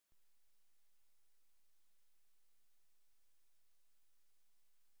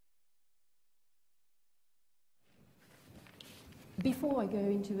Before I go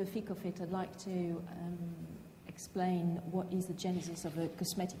into the thick of it, I'd like to explain what is the genesis of the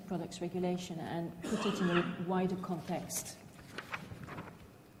cosmetic products regulation and put it in a wider context.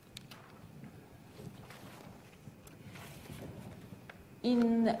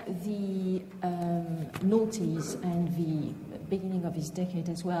 In the noughties and the beginning of this decade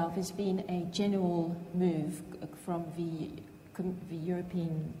as well, there's been a general move from the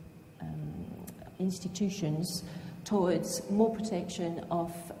European institutions towards more protection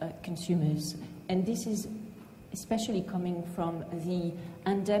of consumers. And this is especially coming from the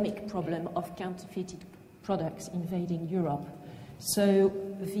endemic problem of counterfeited products invading Europe. So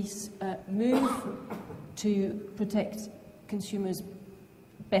this move to protect consumers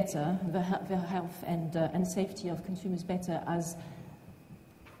better, the health and safety of consumers better, has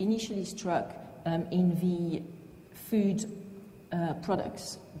initially struck in the food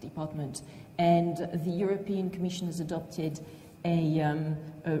products department. And the European Commission has adopted a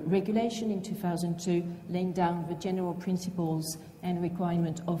regulation in 2002 laying down the general principles and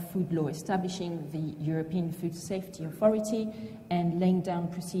requirement of food law, establishing the European Food Safety Authority and laying down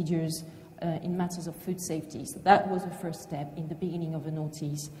procedures in matters of food safety. So that was the first step in the beginning of the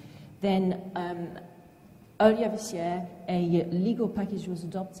noughties. Then earlier this year, a legal package was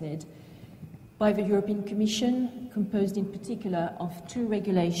adopted by the European Commission, composed in particular of 2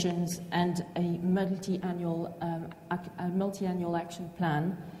 regulations and a multi-annual action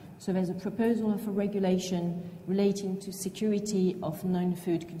plan. So there's a proposal of a regulation relating to security of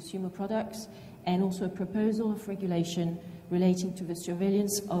non-food consumer products, and also a proposal of regulation relating to the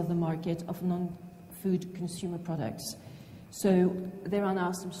surveillance of the market of non-food consumer products. So there are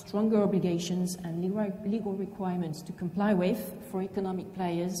now some stronger obligations and legal requirements to comply with for economic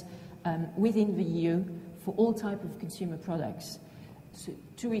players within the EU for all types of consumer products. So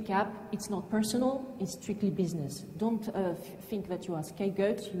to recap, it's not personal, it's strictly business. Don't think that you are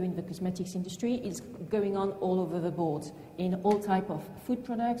scapegoat, you're in the cosmetics industry. It's going on all over the board in all types of food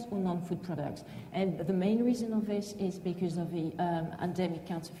products or non-food products. And the main reason of this is because of the endemic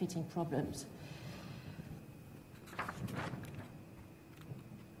counterfeiting problems.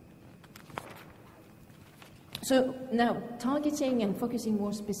 So now, targeting and focusing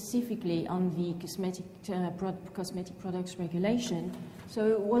more specifically on the cosmetic products regulation.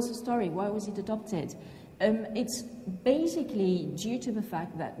 So what's the story? Why was it adopted? It's basically due to the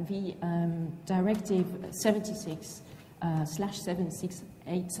fact that the Directive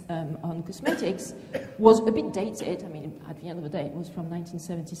 76/768 on cosmetics was a bit dated. I mean, at the end of the day, it was from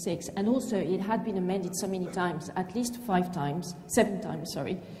 1976, and also it had been amended so many times, at least 7 times,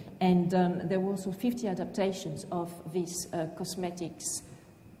 sorry. And there were also 50 adaptations of this cosmetics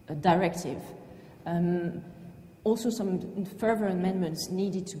directive. Also, some further amendments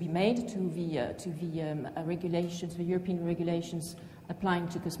needed to be made to the regulations, the European regulations applying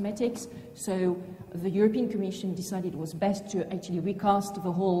to cosmetics. So the European Commission decided it was best to actually recast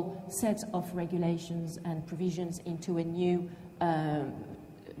the whole set of regulations and provisions into a new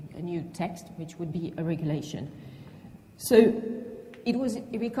text, which would be a regulation. So it was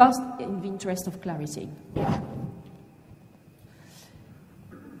recast in the interest of clarity.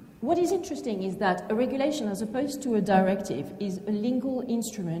 What is interesting is that a regulation, as opposed to a directive, is a legal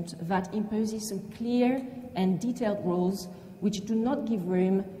instrument that imposes some clear and detailed rules which do not give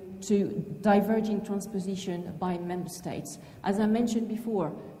room to diverging transposition by member states. As I mentioned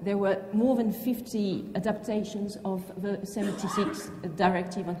before, there were more than 50 adaptations of the 76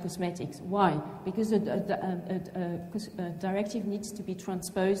 directive on cosmetics. Why? Because a directive needs to be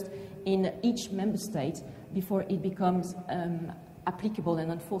transposed in each member state before it becomes applicable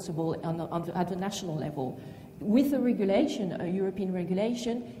and enforceable at the national level. With a regulation, a European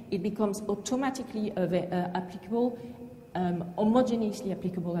regulation, it becomes automatically applicable, homogeneously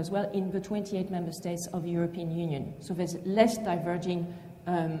applicable as well in the 28 member states of the European Union. So there's less diverging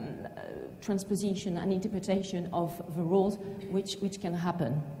transposition and interpretation of the rules which can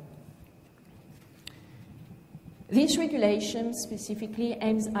happen. This regulation specifically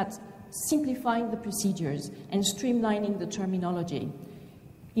aims at simplifying the procedures and streamlining the terminology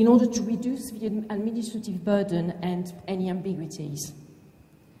in order to reduce the administrative burden and any ambiguities.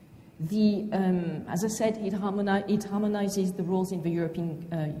 As I said, it harmonizes the rules in the European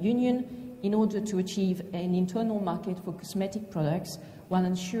Union in order to achieve an internal market for cosmetic products while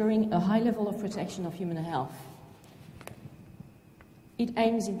ensuring a high level of protection of human health. It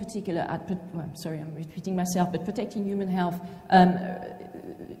aims in particular at, I'm repeating myself, but protecting human health,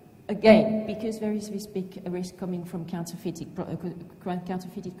 again, because there is this big risk coming from counterfeited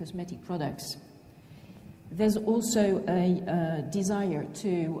cosmetic products. There's also a desire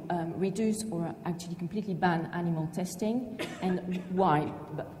to reduce or actually completely ban animal testing. And why?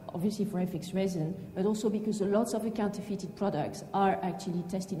 Obviously for ethics reasons, but also because lots of the counterfeited products are actually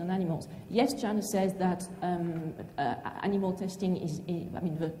tested on animals. Yes, China says that animal testing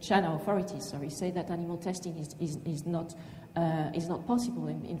the China authorities, say that animal testing is not possible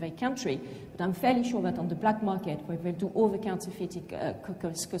in their country. But I'm fairly sure that on the black market, where they do all the counterfeited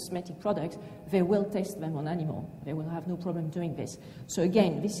cosmetic products, they will test them on animal. They will have no problem doing this. So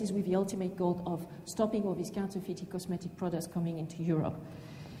again, this is with the ultimate goal of stopping all these counterfeited cosmetic products coming into Europe.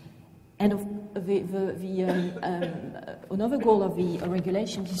 And another goal of the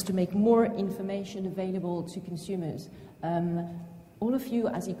regulation is to make more information available to consumers. All of you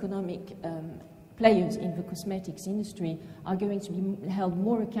as economic players in the cosmetics industry are going to be held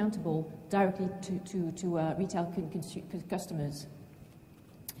more accountable directly to retail customers.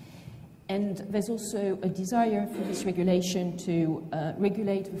 And there's also a desire for this regulation to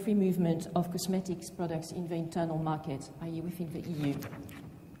regulate the free movement of cosmetics products in the internal market, i.e. within the EU.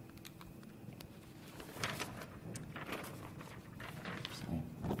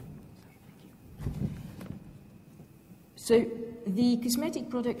 So the cosmetic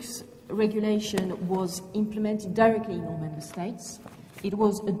products regulation was implemented directly in all member states. It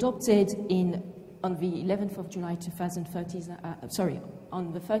was adopted on the 11th of July 2013,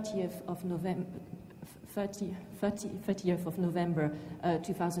 on the 30th of November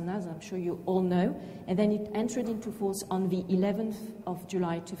 2000, as I'm sure you all know, and then it entered into force on the 11th of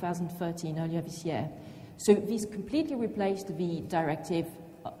July 2013, earlier this year. So this completely replaced the directive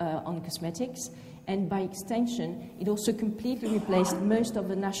on cosmetics, and by extension, it also completely replaced most of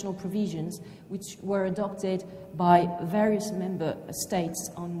the national provisions which were adopted by various member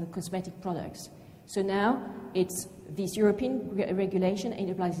states on the cosmetic products. So now it's this European regulation, and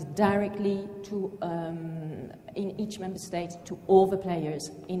it applies directly to, in each member state, to all the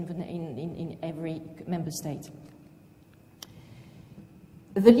players in every member state.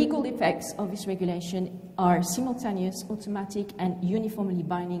 The legal effects of this regulation are simultaneous, automatic, and uniformly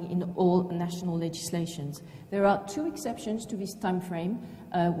binding in all national legislations. There are two exceptions to this time frame,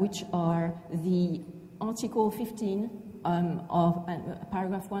 which are the Article 15 of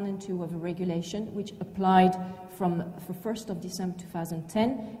paragraph 1 and 2 of the regulation, which applied from the 1st of December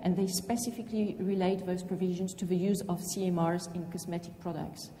 2010, and they specifically relate those provisions to the use of CMRs in cosmetic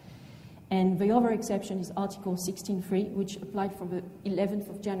products. And the other exception is Article 16.3, which applied from the 11th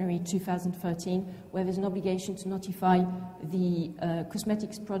of January 2013, where there's an obligation to notify the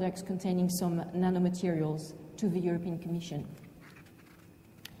cosmetics products containing some nanomaterials to the European Commission.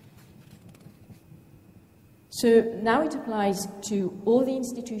 So now it applies to all the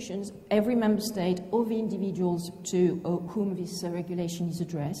institutions, every member state, all the individuals to whom this regulation is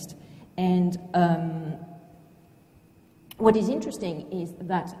addressed. And what is interesting is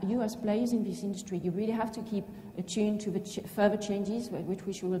that you as players in this industry, you really have to keep attuned to the further changes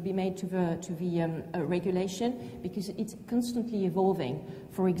which will be made to the regulation, because it's constantly evolving.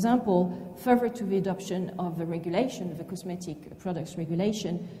 For example, further to the adoption of the regulation, the cosmetic products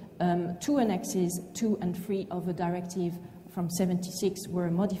regulation, two annexes 2 and 3 of the directive from 76 were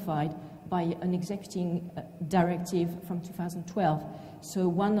modified by an executing directive from 2012. So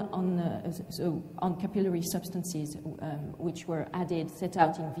one on capillary substances, which were added, set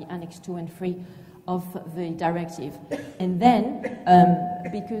out in the Annex 2 and 3 of the directive. And then,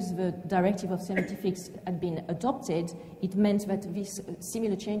 because the directive of 76 had been adopted, it meant that these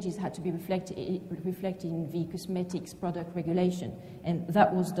similar changes had to be reflected in the cosmetics product regulation. And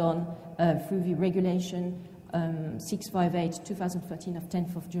that was done through the regulation 658/2013 of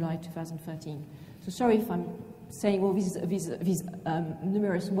 10th of July 2013. So sorry if I'm saying all these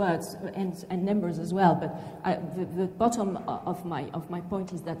numerous words and numbers as well, but the bottom of my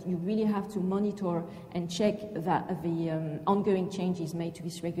point is that you really have to monitor and check that the ongoing changes made to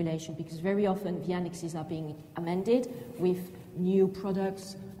this regulation, because very often the annexes are being amended with new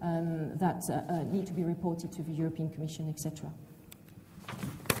products that need to be reported to the European Commission, etc.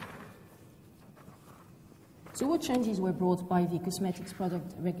 So what changes were brought by the cosmetics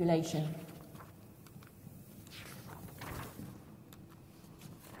product regulation?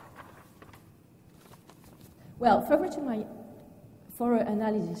 Well, further to my thorough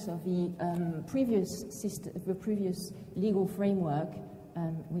analysis of the previous legal framework,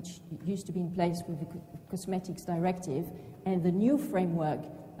 which used to be in place with the Cosmetics Directive, and the new framework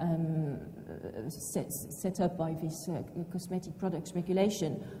set up by this cosmetic products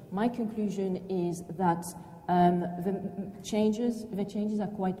regulation, my conclusion is that the changes are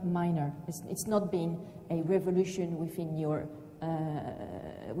quite minor. It's not been a revolution within your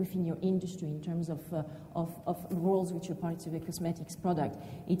within your industry in terms of roles which are part of a cosmetics product.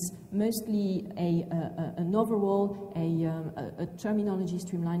 It's mostly an overall, a terminology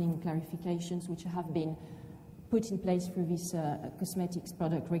streamlining clarifications which have been put in place through this cosmetics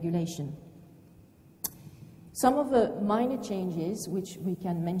product regulation. Some of the minor changes which we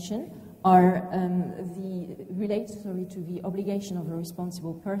can mention are related to the obligation of a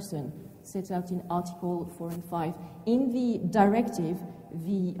responsible person set out in Article 4 and 5. In the directive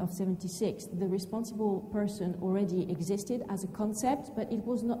of 76, the responsible person already existed as a concept, but it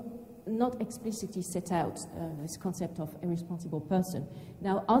was not explicitly set out, this concept of a responsible person.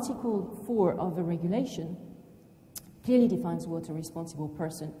 Now, Article 4 of the regulation clearly defines what a responsible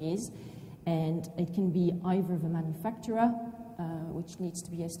person is, and it can be either the manufacturer, which needs to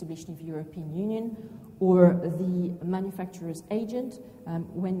be established in the European Union, or the manufacturer's agent,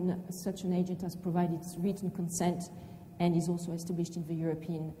 when such an agent has provided written consent and is also established in the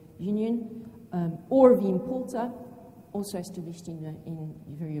European Union, or the importer, also established in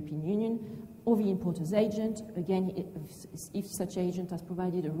the European Union, or the importer's agent, again, if such agent has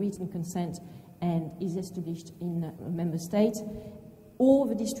provided a written consent and is established in a member state, or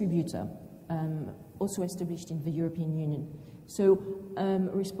the distributor, also established in the European Union. So a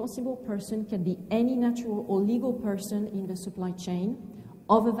responsible person can be any natural or legal person in the supply chain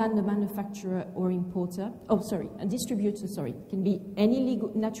other than the manufacturer or importer. A distributor, can be any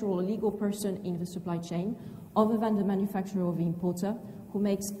natural or legal person in the supply chain other than the manufacturer or the importer who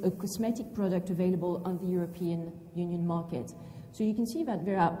makes a cosmetic product available on the European Union market. So you can see that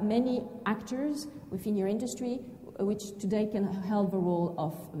there are many actors within your industry which today can hold the role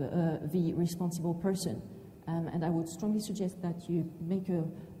of the responsible person. And I would strongly suggest that you make a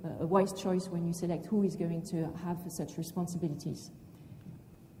wise choice when you select who is going to have such responsibilities.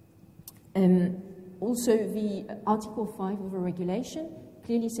 Also, the Article 5 of the regulation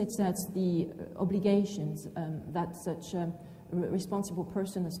clearly sets out the obligations that such a responsible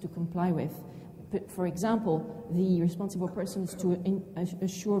person has to comply with. For example, the responsible person is to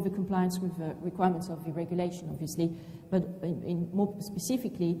assure the compliance with the requirements of the regulation, obviously, but more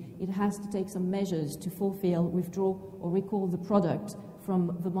specifically, it has to take some measures to fulfill, withdraw, or recall the product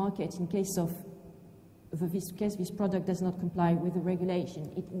from the market in case this product does not comply with the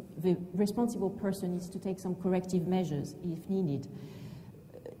regulation. The responsible person needs to take some corrective measures if needed.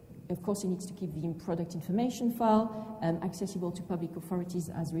 Of course, he needs to keep the product information file accessible to public authorities,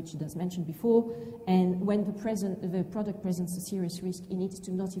 as Richard has mentioned before. And when the product presents a serious risk, he needs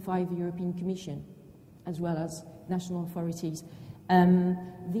to notify the European Commission, as well as national authorities.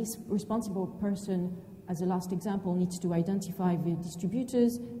 This responsible person, as a last example, needs to identify the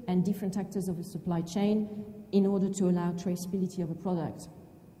distributors and different actors of the supply chain in order to allow traceability of a product.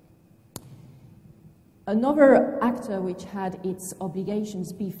 Another actor which had its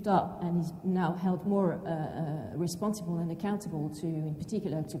obligations beefed up and is now held more responsible and accountable to, in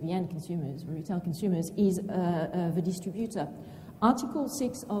particular, to the end consumers, the retail consumers, is the distributor. Article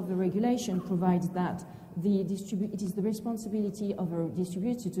 6 of the regulation provides that it is the responsibility of a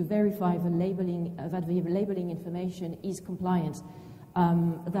distributor to verify the labeling, that the labeling information is compliant,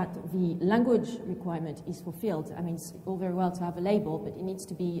 that the language requirement is fulfilled. I mean, it's all very well to have a label, but it needs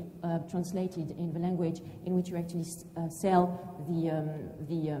to be translated in the language in which you actually sell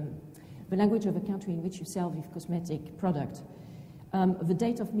the language of the country in which you sell the cosmetic product. The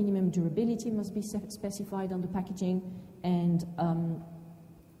date of minimum durability must be specified on the packaging, and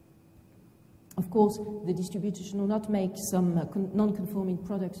of course, the distributor should not make some non-conforming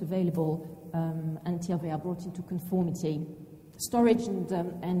products available until they are brought into conformity. Storage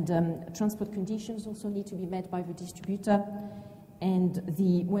and transport conditions also need to be met by the distributor, and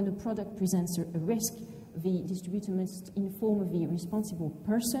when the product presents a risk, the distributor must inform the responsible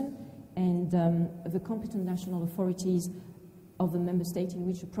person and the competent national authorities of the member state in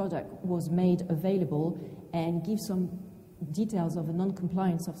which the product was made available, and give some details of the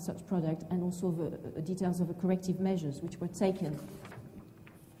non-compliance of such product, and also the details of the corrective measures which were taken.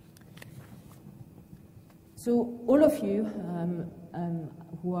 So all of you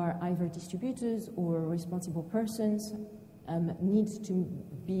who are either distributors or responsible persons need to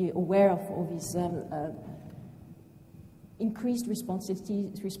be aware of all these increased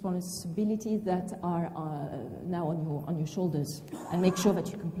responsibilities that are now on your shoulders, and make sure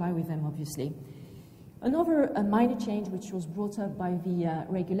that you comply with them, obviously. Another minor change which was brought up by the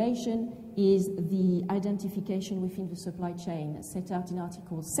regulation is the identification within the supply chain set out in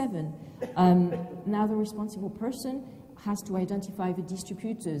Article 7. Now the responsible person has to identify the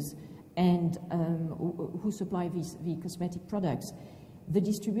distributors and who supply the cosmetic products. The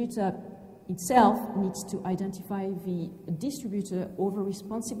distributor itself needs to identify the distributor or the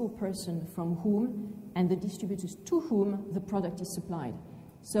responsible person from whom and the distributors to whom the product is supplied.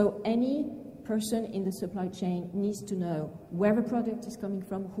 So any person in the supply chain needs to know where the product is coming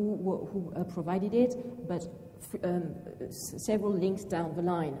from, who provided it, but several links down the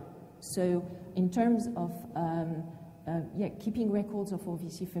line. So in terms of keeping records of all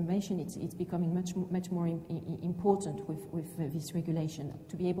this information, it's becoming much more important with this regulation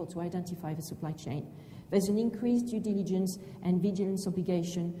to be able to identify the supply chain. There's an increased due diligence and vigilance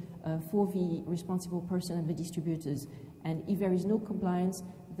obligation for the responsible person and the distributors. And if there is no compliance,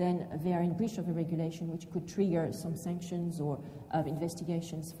 then they are in breach of the regulation, which could trigger some sanctions or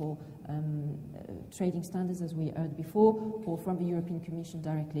investigations for trading standards, as we heard before, or from the European Commission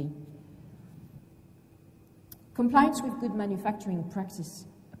directly. Compliance with good manufacturing practices,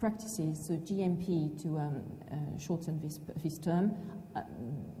 so GMP to shorten this term,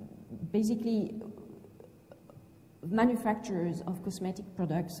 basically manufacturers of cosmetic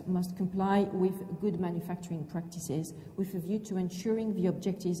products must comply with good manufacturing practices with a view to ensuring the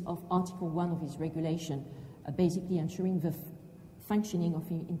objectives of Article 1 of this regulation, basically ensuring the functioning of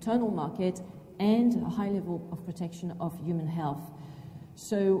the internal market and a high level of protection of human health.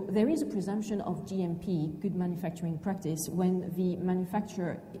 So there is a presumption of GMP, good manufacturing practice, when the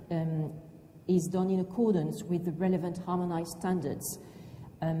manufacture is done in accordance with the relevant harmonized standards.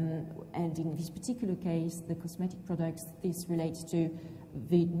 And in this particular case, the cosmetic products, this relates to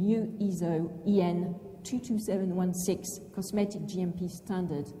the new ISO EN 22716 cosmetic GMP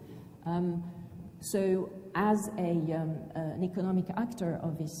standard. So as an economic actor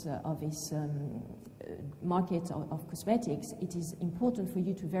of this market of cosmetics, it is important for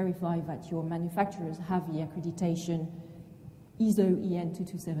you to verify that your manufacturers have the accreditation ISO EN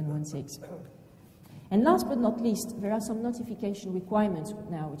 22716. And last but not least, there are some notification requirements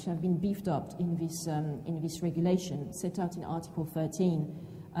now which have been beefed up in this regulation set out in Article 13.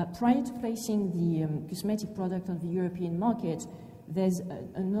 Prior to placing the cosmetic product on the European market, there's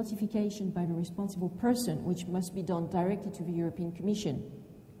a notification by the responsible person which must be done directly to the European Commission.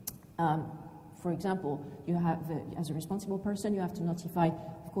 For example, you have, as a responsible person, you have to notify,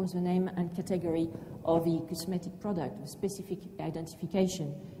 of course, the name and category of the cosmetic product, the specific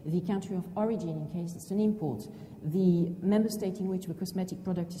identification, the country of origin in case it's an import, the member state in which the cosmetic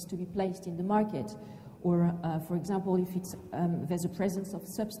product is to be placed in the market, or, for example, if it's, there's a presence of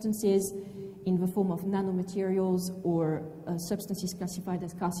substances in the form of nanomaterials or substances classified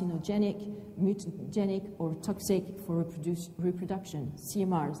as carcinogenic, mutagenic, or toxic for reproduction,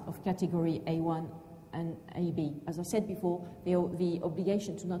 CMRs of category A1 and AB. As I said before, the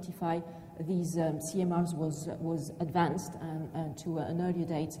obligation to notify these CMRs was advanced to an earlier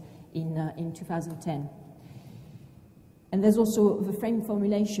date in 2010. And there's also the frame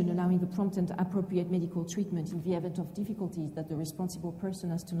formulation allowing the prompt and appropriate medical treatment in the event of difficulties that the responsible person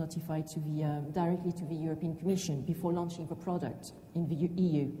has to notify to directly to the European Commission before launching the product in the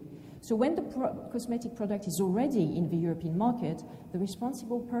EU. So when the cosmetic product is already in the European market, the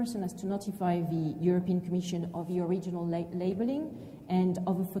responsible person has to notify the European Commission of the original labeling and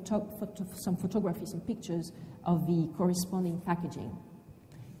of some photographies and pictures of the corresponding packaging.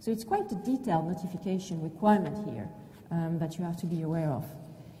 So it's quite a detailed notification requirement here. That you have to be aware of.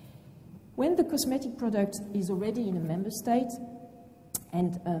 When the cosmetic product is already in a member state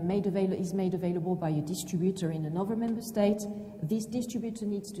and is made available by a distributor in another member state, this distributor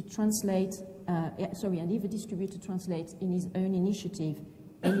needs to translate, and if a distributor translates in his own initiative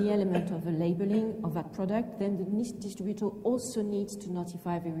any element of the labeling of that product, then the distributor also needs to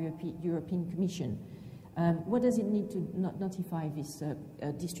notify the European Commission. What does it need to notify this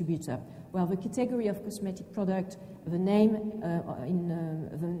distributor? Well, the category of cosmetic product, the name in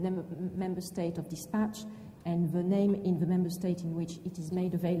the member state of dispatch, and the name in the member state in which it is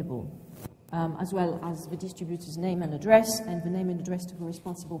made available, as well as the distributor's name and address, and the name and address to the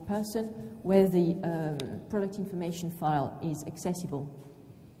responsible person where the product information file is accessible.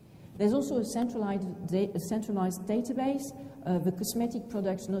 There's also a centralized database, the Cosmetic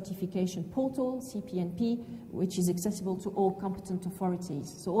Products Notification Portal, CPNP, which is accessible to all competent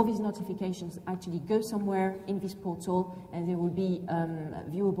authorities. So all these notifications actually go somewhere in this portal, and they will be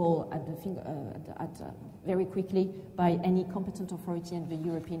viewable very quickly by any competent authority and the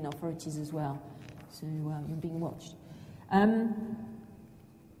European authorities as well. So you're being watched.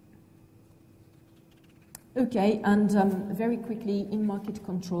 Okay, and very quickly, in market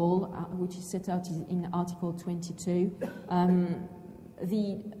control, which is set out in Article 22,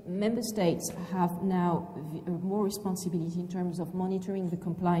 the member states have now more responsibility in terms of monitoring the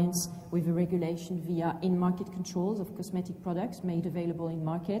compliance with the regulation via in-market controls of cosmetic products made available in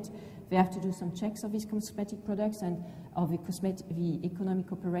market. They have to do some checks of these cosmetic products and of the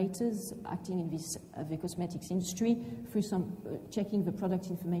economic operators acting in this the cosmetics industry through some checking the product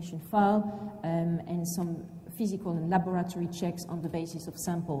information file and some physical and laboratory checks on the basis of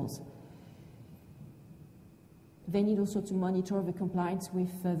samples. They need also to monitor the compliance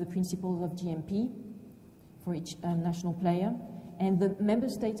with the principles of GMP for each national player. And the member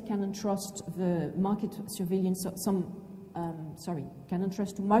state can entrust the market surveillance, can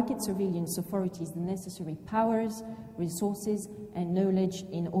entrust to market surveillance authorities the necessary powers, resources, and knowledge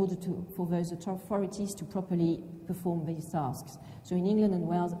in order for those authorities to properly perform these tasks. So in England and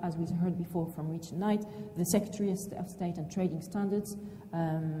Wales, as we heard before from Richard Knight, the Secretary of State and Trading Standards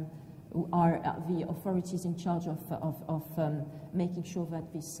are the authorities in charge of making sure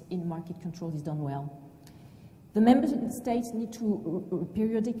that this in-market control is done well. The member states need to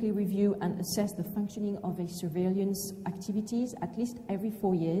periodically review and assess the functioning of their surveillance activities at least every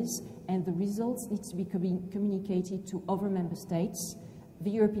 4 years, and the results need to be communicated to other member states, the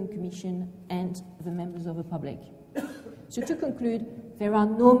European Commission, and the members of the public. So to conclude, there are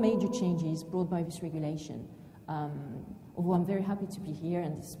no major changes brought by this regulation. Although I'm very happy to be here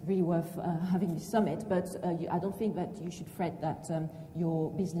and it's really worth having this summit, but I don't think that you should fret that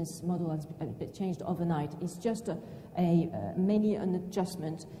your business model has been changed overnight. It's just mainly an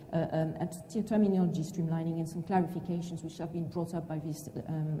adjustment, a terminology streamlining and some clarifications which have been brought up by this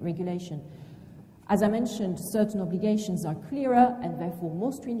regulation. As I mentioned, certain obligations are clearer and therefore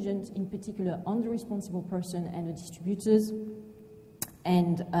more stringent, in particular on the responsible person and the distributors.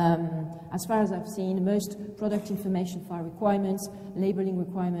 And as far as I've seen, most product information file requirements, labeling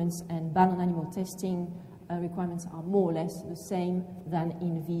requirements, and ban on animal testing requirements are more or less the same than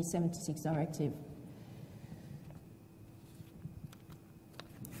in the 76 directive.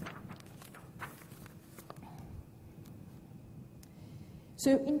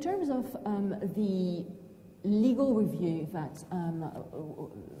 So in terms of the legal review that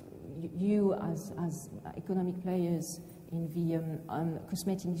you as economic players in the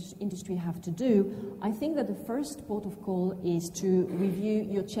cosmetic industry have to do, I think that the first port of call is to review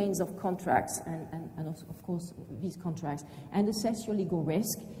your chains of contracts and of course these contracts and assess your legal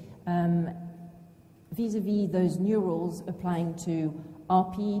risk vis-a-vis those new rules applying to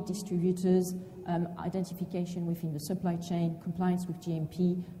RP, distributors, identification within the supply chain, compliance with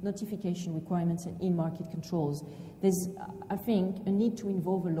GMP, notification requirements, and in-market controls. There's, I think, a need to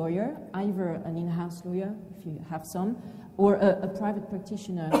involve a lawyer, either an in-house lawyer, if you have some, or a private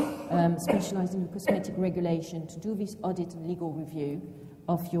practitioner specialized in cosmetic regulation to do this audit and legal review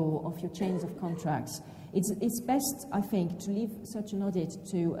of your chains of contracts. It's best, I think, to leave such an audit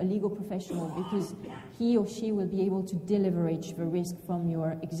to a legal professional because he or she will be able to deleverage the risk from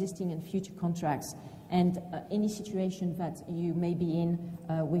your existing and future contracts and any situation that you may be in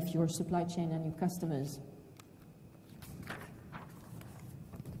with your supply chain and your customers.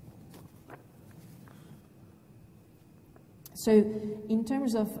 So in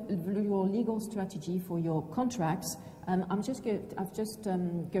terms of your legal strategy for your contracts, I'm just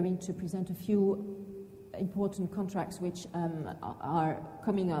going to present a few important contracts which are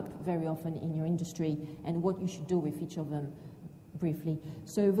coming up very often in your industry and what you should do with each of them briefly.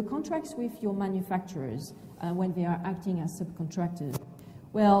 So the contracts with your manufacturers when they are acting as subcontractors.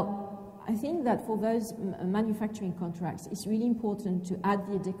 Well, I think that for those manufacturing contracts, it's really important to add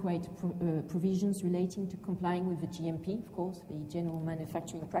the adequate provisions relating to complying with the GMP, of course, the general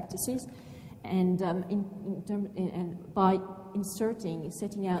manufacturing practices, and by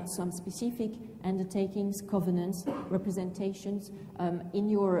setting out some specific undertakings, covenants, representations in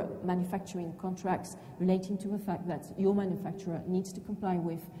your manufacturing contracts relating to the fact that your manufacturer needs to comply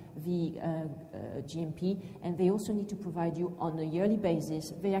with the GMP, and they also need to provide you on a yearly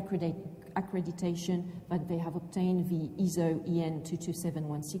basis the accreditation that they have obtained the ISO EN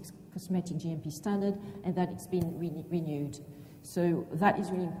 22716 cosmetic GMP standard and that it's been renewed. So that is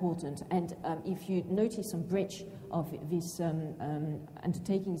really important. And if you notice some breach of these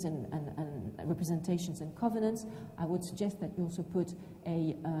undertakings and representations and covenants, I would suggest that you also put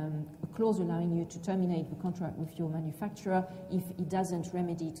a clause allowing you to terminate the contract with your manufacturer if it doesn't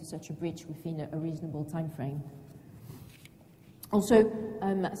remedy to such a breach within a reasonable time frame. Also,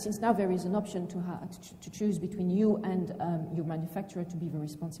 since now there is an option to choose between you and your manufacturer to be the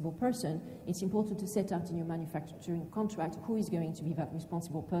responsible person, it's important to set out in your manufacturing contract who is going to be that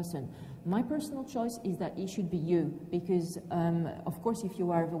responsible person. My personal choice is that it should be you, because of course if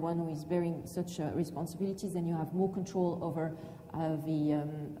you are the one who is bearing such responsibilities, then you have more control over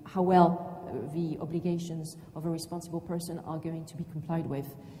how well the obligations of a responsible person are going to be complied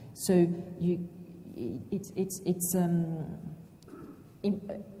with. So it's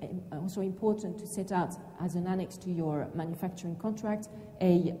also important to set out as an annex to your manufacturing contract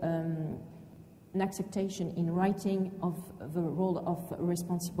an acceptation in writing of the role of a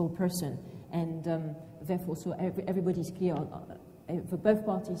responsible person, and therefore, so everybody is clear both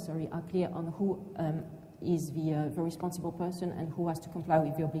parties, are clear on who is the responsible person and who has to comply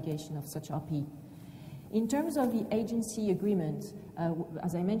with the obligation of such RP. In terms of the agency agreement,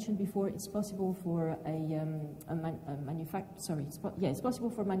 as I mentioned before, it's possible for it's possible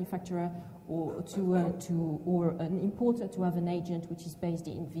for a manufacturer or an importer to have an agent which is based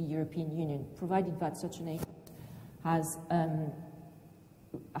in the European Union, provided that such an agent has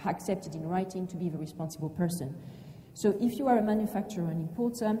accepted in writing to be the responsible person. So if you are a manufacturer or an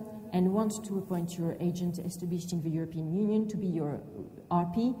importer and want to appoint your agent established in the European Union to be your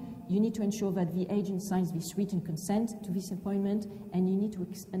RP, you need to ensure that the agent signs this written consent to this appointment, and you need to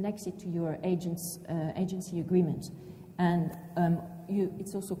annex it to your agency agreement. And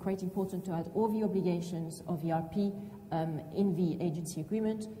it's also quite important to add all the obligations of the RP in the agency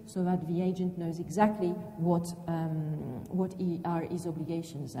agreement, so that the agent knows exactly what are his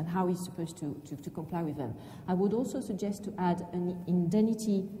obligations and how he's supposed to comply with them. I would also suggest to add an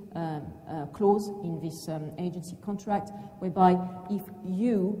indemnity clause in this agency contract, whereby if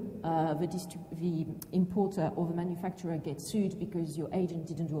you, the importer or the manufacturer, gets sued because your agent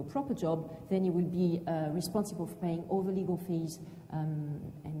didn't do a proper job, then you will be responsible for paying all the legal fees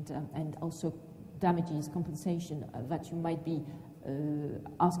and also damages, compensation that you might be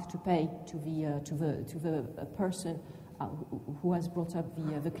asked to pay to the person who has brought up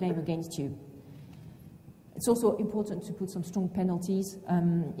the claim against you. It's also important to put some strong penalties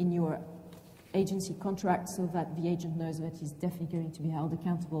in your agency contract, so that the agent knows that he's definitely going to be held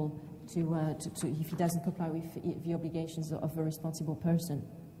accountable if he doesn't comply with the obligations of a responsible person.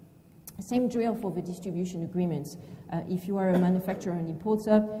 Same drill for the distribution agreements. If you are a manufacturer and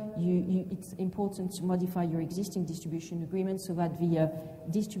importer, it's important to modify your existing distribution agreement so that the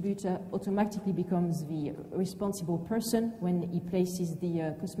distributor automatically becomes the responsible person when he places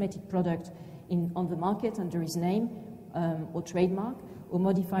the cosmetic product on the market under his name or trademark, or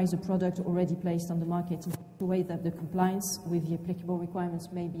modifies a product already placed on the market in a way that the compliance with the applicable requirements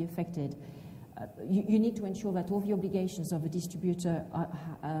may be affected. You need to ensure that all the obligations of a distributor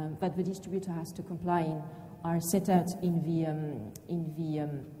that the distributor has to comply in are set out in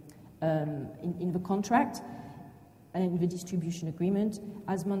the contract and the distribution agreement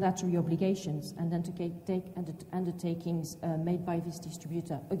as mandatory obligations, and then to take undertakings made by this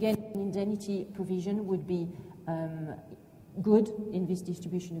distributor. Again, an indemnity provision would be good in this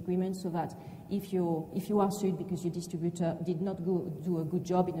distribution agreement, so that if you are sued because your distributor did not do a good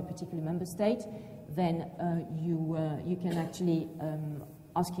job in a particular member state, then you can actually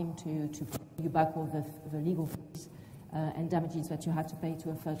ask him to pay you back all the legal fees and damages that you had to pay to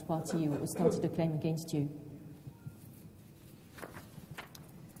a third party who started a claim against you.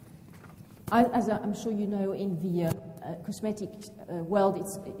 As I'm sure you know, in the cosmetic world,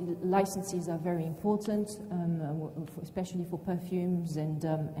 licenses are very important, especially for perfumes and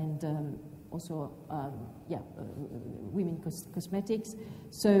also women cosmetics.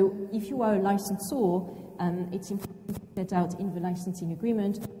 So if you are a licensor, it's important to set out in the licensing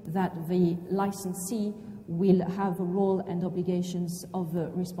agreement that the licensee will have a role and obligations of a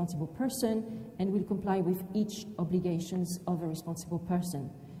responsible person and will comply with each obligations of a responsible person.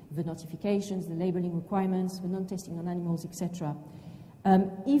 The notifications, the labeling requirements, the non-testing on animals, etc.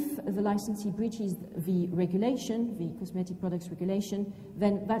 If the licensee breaches the regulation, the cosmetic products regulation,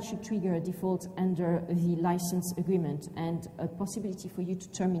 then that should trigger a default under the license agreement and a possibility for you to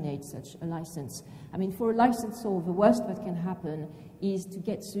terminate such a license. I mean, for a licensor, the worst that can happen is to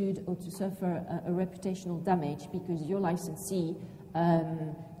get sued or to suffer a reputational damage because your licensee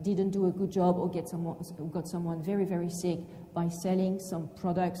didn't do a good job or got someone very, very sick by selling some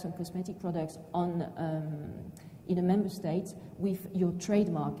products, some cosmetic products in a member state with your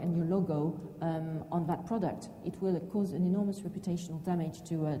trademark and your logo on that product. It will cause an enormous reputational damage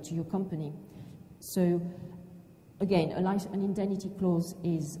to your company. So again, an indemnity clause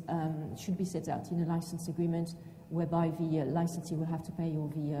should be set out in a license agreement, whereby the licensee will have to pay all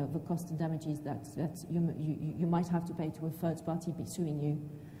the cost and damages that you might have to pay to a third party suing you.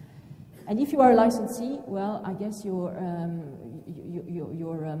 And if you are a licensee, well, I guess your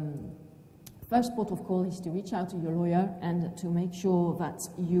first port of call is to reach out to your lawyer and to make sure that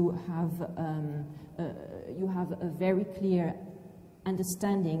you have a very clear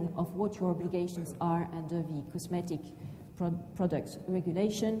understanding of what your obligations are under the cosmetic products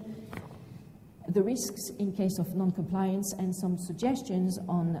regulation, the risks in case of non-compliance, and some suggestions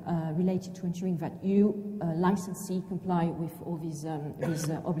on related to ensuring that you, licensee, comply with all these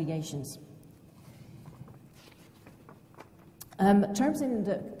obligations. Terms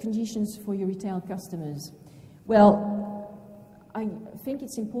and conditions for your retail customers. Well, I think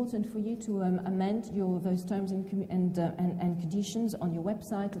it's important for you to amend those terms and conditions on your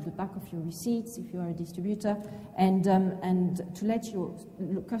website, at the back of your receipts, if you are a distributor, and to let your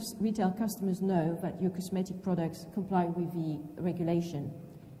retail customers know that your cosmetic products comply with the regulation.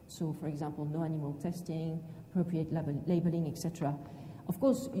 So, for example, no animal testing, appropriate labeling, etc. Of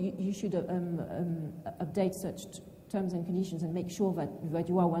course, you should update such terms and conditions and make sure that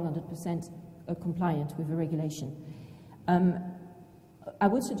you are 100% compliant with the regulation. I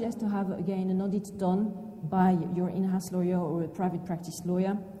would suggest to have, again, an audit done by your in-house lawyer or a private practice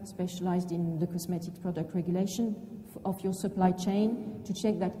lawyer specialized in the cosmetic product regulation of your supply chain to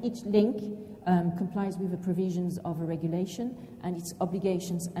check that each link complies with the provisions of a regulation and its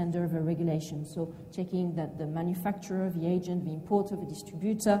obligations under the regulation. So checking that the manufacturer, the agent, the importer, the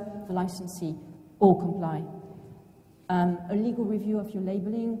distributor, the licensee all comply. A legal review of your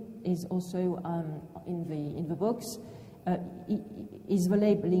labeling is also in the books. Is the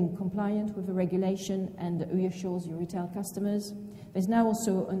labeling compliant with the regulation and reassures your retail customers? There's now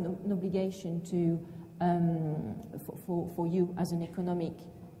also an obligation to, for you as an economic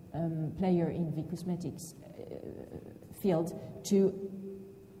player in the cosmetics field, to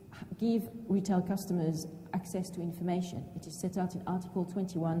give retail customers access to information. It is set out in Article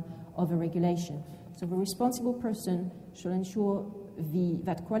 21 of the regulation. So the responsible person shall ensure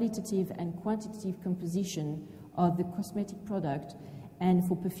that qualitative and quantitative composition of the cosmetic product, and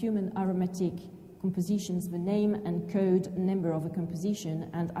for perfume and aromatic compositions, the name and code number of a composition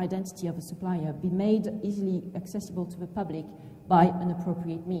and identity of a supplier be made easily accessible to the public by an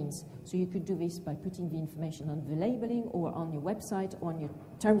appropriate means. So you could do this by putting the information on the labeling or on your website or on your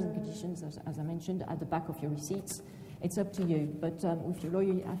terms and conditions, as I mentioned, at the back of your receipts. It's up to you, but with your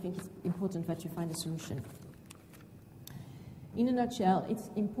lawyer, I think it's important that you find a solution. In a nutshell, it's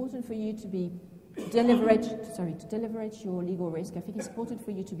important for you to be to deleverage your legal risk. I think it's important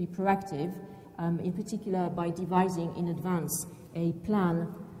for you to be proactive, in particular by devising in advance a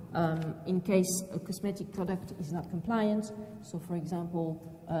plan in case a cosmetic product is not compliant. So, for example,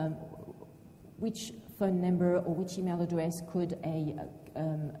 which phone number or which email address could a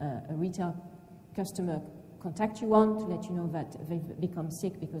retail customer contact you on to let you know that they've become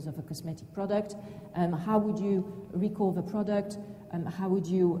sick because of a cosmetic product? How would you recall the product?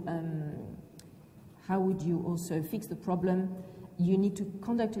 How would you also fix the problem? You need to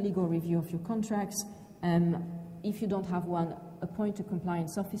conduct a legal review of your contracts. If you don't have one, appoint a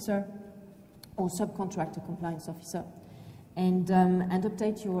compliance officer or subcontract a compliance officer, and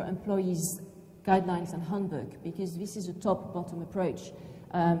update your employees' guidelines and handbook, because this is a top-bottom approach.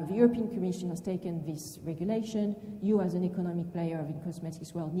 The European Commission has taken this regulation. You, as an economic player of the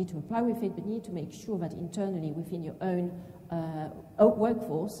cosmetics world, need to apply with it, but need to make sure that internally, within your own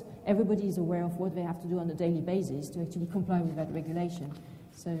workforce, everybody is aware of what they have to do on a daily basis to actually comply with that regulation.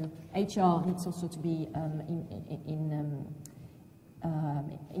 So HR needs also to be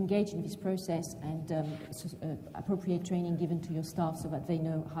engaged in this process, and appropriate training given to your staff so that they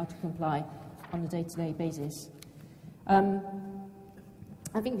know how to comply on a day-to-day basis.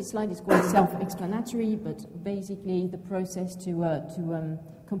 I think this slide is quite self-explanatory, but basically the process to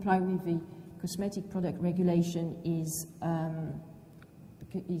comply with the cosmetic product regulation is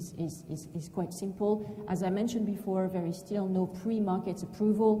quite simple. As I mentioned before, there is still no pre-market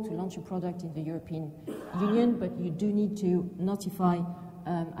approval to launch a product in the European Union, but you do need to notify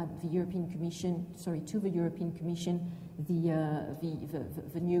to the European Commission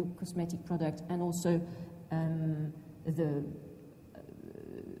the new cosmetic product, and also the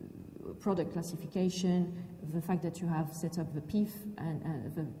product classification, the fact that you have set up the PIF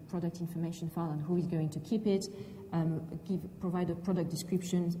and the product information file and who is going to keep it, provide a product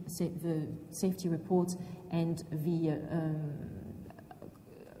description, the safety report, and the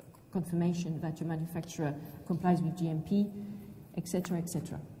confirmation that your manufacturer complies with GMP, etc.,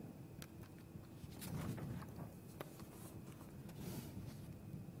 etc.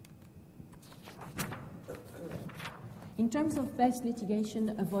 In terms of best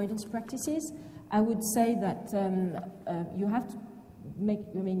litigation avoidance practices, I would say that you have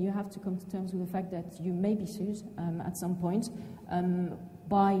to come to terms with the fact that you may be sued at some point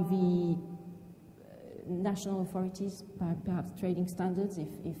by the national authorities, perhaps trading standards,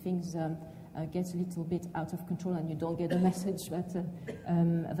 if things get a little bit out of control and you don't get a message that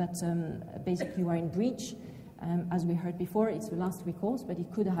basically you are in breach. As we heard before, it's the last recourse, but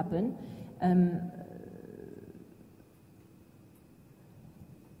it could happen.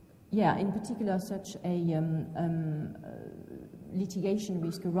 Yeah, in particular, such a litigation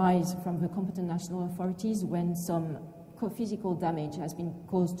risk arises from the competent national authorities when some physical damage has been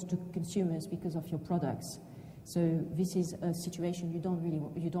caused to consumers because of your products. So this is a situation you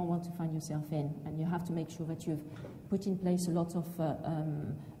don't want to find yourself in, and you have to make sure that you've put in place a lot of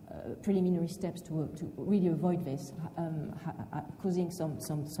preliminary steps to really avoid this, causing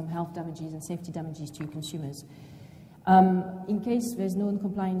some health damages and safety damages to your consumers. In case there's no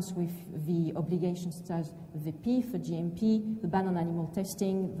compliance with the obligations such as the P for GMP, the ban on animal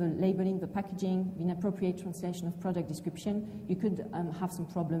testing, the labeling, the packaging, the inappropriate translation of product description, you could have some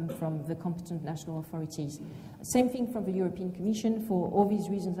problem from the competent national authorities. Same thing from the European Commission. For all these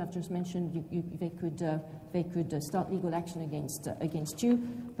reasons I've just mentioned, they could start legal action against you.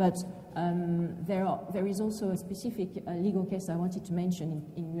 But there is also a specific legal case I wanted to mention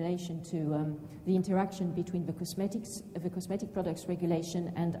in relation to the interaction between the cosmetic products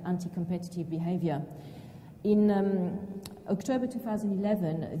regulation and anti-competitive behavior. In October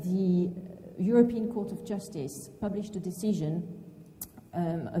 2011, the European Court of Justice published a decision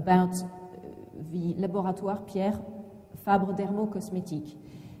about the Laboratoire Pierre Fabre Dermo-Cosmetic.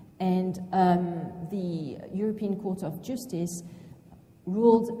 And the European Court of Justice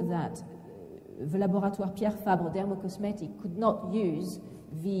ruled that the Laboratoire Pierre Fabre Dermo-Cosmetic could not use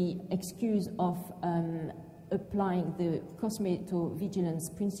the excuse of applying the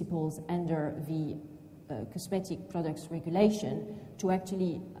cosmetovigilance principles under the cosmetic products regulation to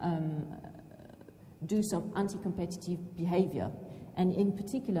actually do some anti-competitive behavior. And in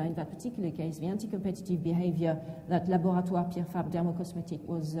particular, in that particular case, the anti-competitive behavior that Laboratoire Pierre Fabre Dermo-Cosmetic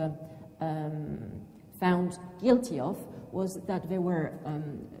was found guilty of was that they were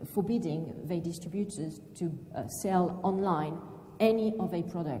forbidding their distributors to sell online any of their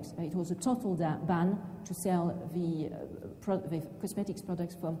products. It was a total ban to sell the cosmetics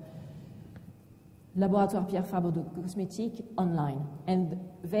products from Laboratoire Pierre Fabre Cosmetic online. And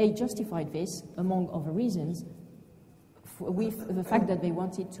they justified this, among other reasons, with the fact that they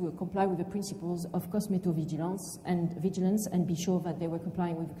wanted to comply with the principles of cosmetovigilance and be sure that they were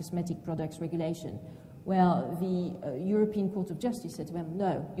complying with the cosmetic products regulation. Well, the European Court of Justice said to them,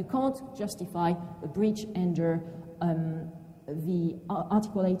 no, you can't justify a breach under the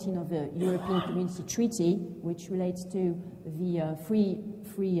Article 18 of the European Community Treaty, which relates to the free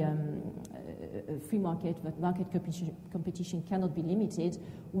market, that market competition cannot be limited,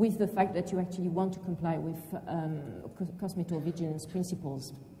 with the fact that you actually want to comply with cosmetovigilance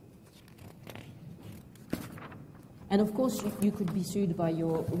principles. And of course, you could be sued by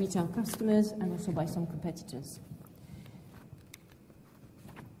your retail customers and also by some competitors.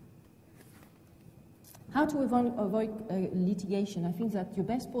 How to avoid litigation? I think that your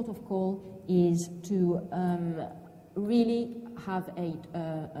best port of call is to really have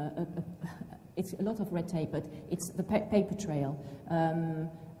it's a lot of red tape, but it's the paper trail.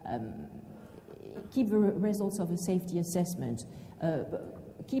 Keep the results of a safety assessment.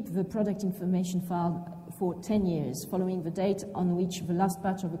 Keep the product information file for 10 years, following the date on which the last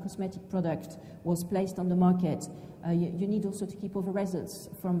batch of a cosmetic product was placed on the market. You need also to keep all the results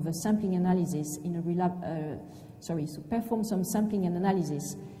from the sampling analysis in a perform some sampling and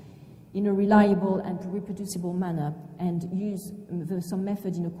analysis in a reliable and reproducible manner, and use some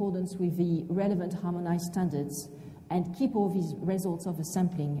method in accordance with the relevant harmonized standards, and keep all these results of the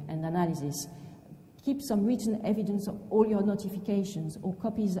sampling and analysis. Keep some written evidence of all your notifications or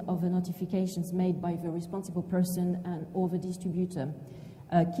copies of the notifications made by the responsible person and or the distributor.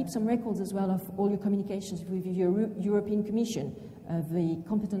 Keep some records as well of all your communications with the European Commission, the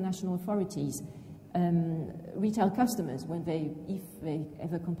competent national authorities, retail customers, if they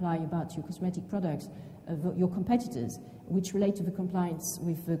ever comply about your cosmetic products, your competitors, which relate to the compliance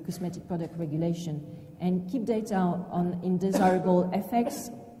with the cosmetic product regulation, and keep data on undesirable effects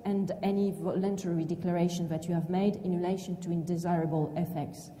and any voluntary declaration that you have made in relation to undesirable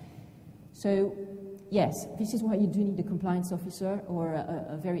effects. So, yes, this is why you do need a compliance officer or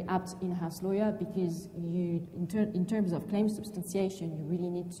a very apt in-house lawyer, because you, in terms of claim substantiation, you really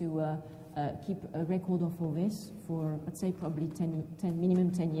need to keep a record of all this for, let's say, probably minimum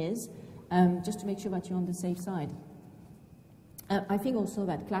 10 years, just to make sure that you're on the safe side. I think also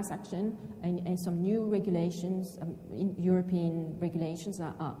that class action and some new regulations, European regulations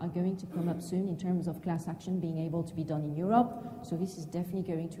are going to come up soon in terms of class action being able to be done in Europe. So this is definitely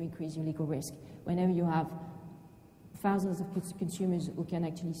going to increase your legal risk. Whenever you have thousands of consumers who can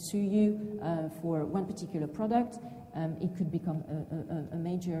actually sue you for one particular product, it could become a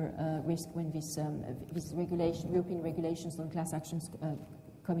major risk when this European regulations on class actions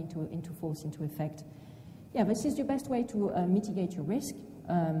come into force, into effect. Yeah, this is the best way to mitigate your risk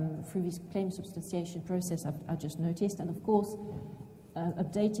through this claim substantiation process I've just noticed, and of course,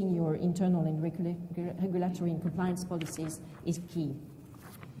 updating your internal and regulatory and compliance policies is key.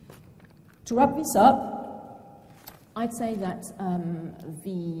 To wrap this up, I'd say that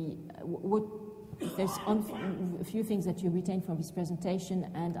there's a few things that you retained from this presentation,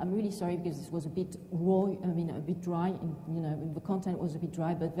 and I'm really sorry because this was a bit raw, a bit dry, and, the content was a bit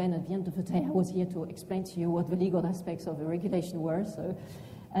dry, but then at the end of the day I was here to explain to you what the legal aspects of the regulation were, so,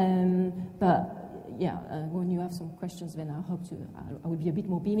 when you have some questions, then I will be a bit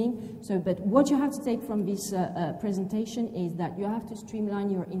more beaming. So, but what you have to take from this presentation is that you have to streamline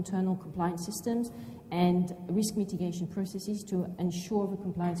your internal compliance systems and risk mitigation processes to ensure the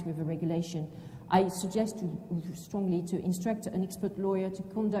compliance with the regulation. I suggest strongly to instruct an expert lawyer to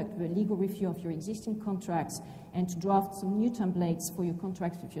conduct the legal review of your existing contracts and to draft some new templates for your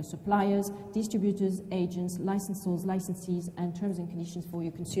contracts with your suppliers, distributors, agents, licensors, licensees, and terms and conditions for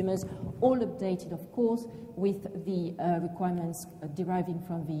your consumers, all updated, of course, with the requirements deriving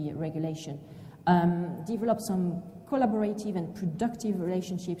from the regulation. Develop some collaborative and productive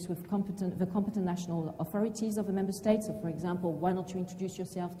relationships with the competent national authorities of the member states. So, for example, why don't you introduce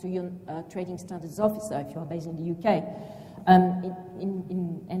yourself to your trading standards officer if you are based in the UK?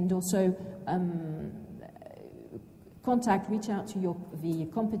 And also reach out to the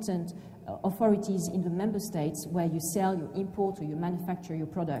competent authorities in the member states where you sell, you import, or you manufacture your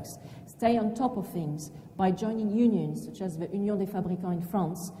products. Stay on top of things by joining unions such as the Union des Fabricants in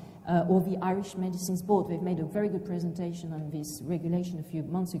France, or the Irish Medicines Board. They've made a very good presentation on this regulation a few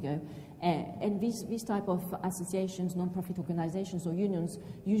months ago. And these type of associations, non-profit organizations or unions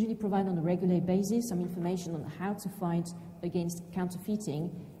usually provide on a regular basis some information on how to fight against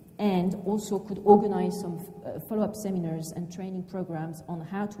counterfeiting, and also could organize some follow-up seminars and training programs on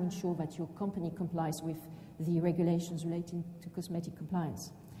how to ensure that your company complies with the regulations relating to cosmetic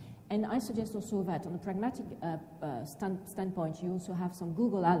compliance. And I suggest also that on a pragmatic standpoint, you also have some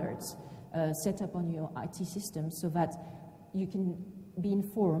Google alerts set up on your IT systems so that you can be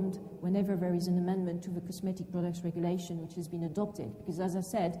informed whenever there is an amendment to the cosmetic products regulation which has been adopted. Because as I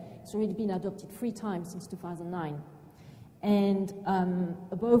said, it's already been adopted 3 times since 2009. And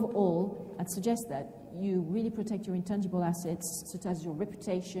above all, I'd suggest that you really protect your intangible assets, such as your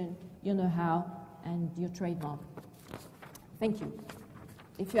reputation, your know-how, and your trademark. Thank you.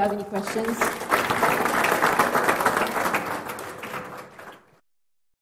 If you have any questions.